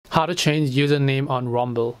How to change username on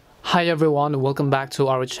Rumble. Hi everyone, welcome back to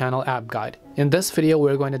our channel App Guide. In this video,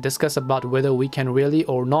 we're going to discuss about whether we can really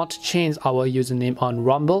or not change our username on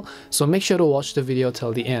Rumble. So make sure to watch the video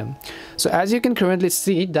till the end. So as you can currently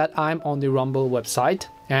see that I'm on the Rumble website,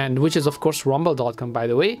 and which is of course rumble.com by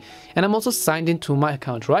the way, and I'm also signed into my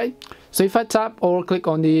account, right? So if I tap or click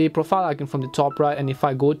on the profile icon from the top right, and if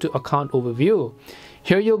I go to account overview,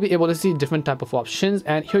 here you'll be able to see different type of options,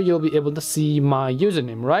 and here you'll be able to see my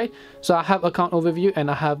username, right? So I have account overview and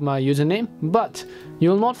I have my username, but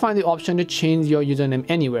you'll not find the option to change your username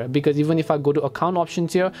anywhere, because even if I go to account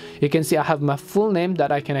options here, you can see I have my full name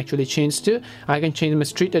that I can actually change to. I can change my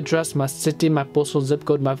street address, my city, my postal zip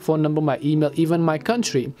code, my phone number, my email, even my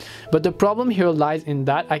country. But the problem here lies in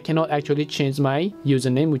that I cannot actually change my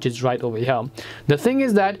username, which is right over here. The thing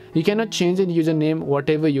is that you cannot change the username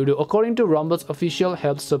whatever you do. According to Rumble's official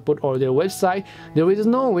help support or their website, there is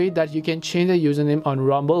no way that you can change the username on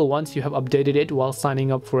Rumble once you have updated it while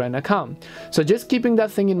signing up for an account. So just keeping that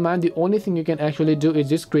thing in mind, the only thing you can actually do is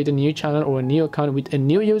just create a new channel or a new account with a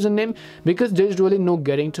new username, because there's really no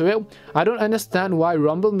getting to it. I don't understand why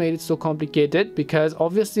Rumble made it so complicated, because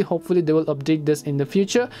obviously hopefully they will update this in the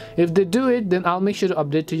future. If they do it, then I'll make sure to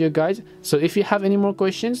update to you guys. So if you have any more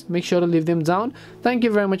questions, make sure to leave them down. Thank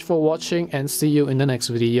you very much for watching, and see you in the next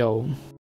video.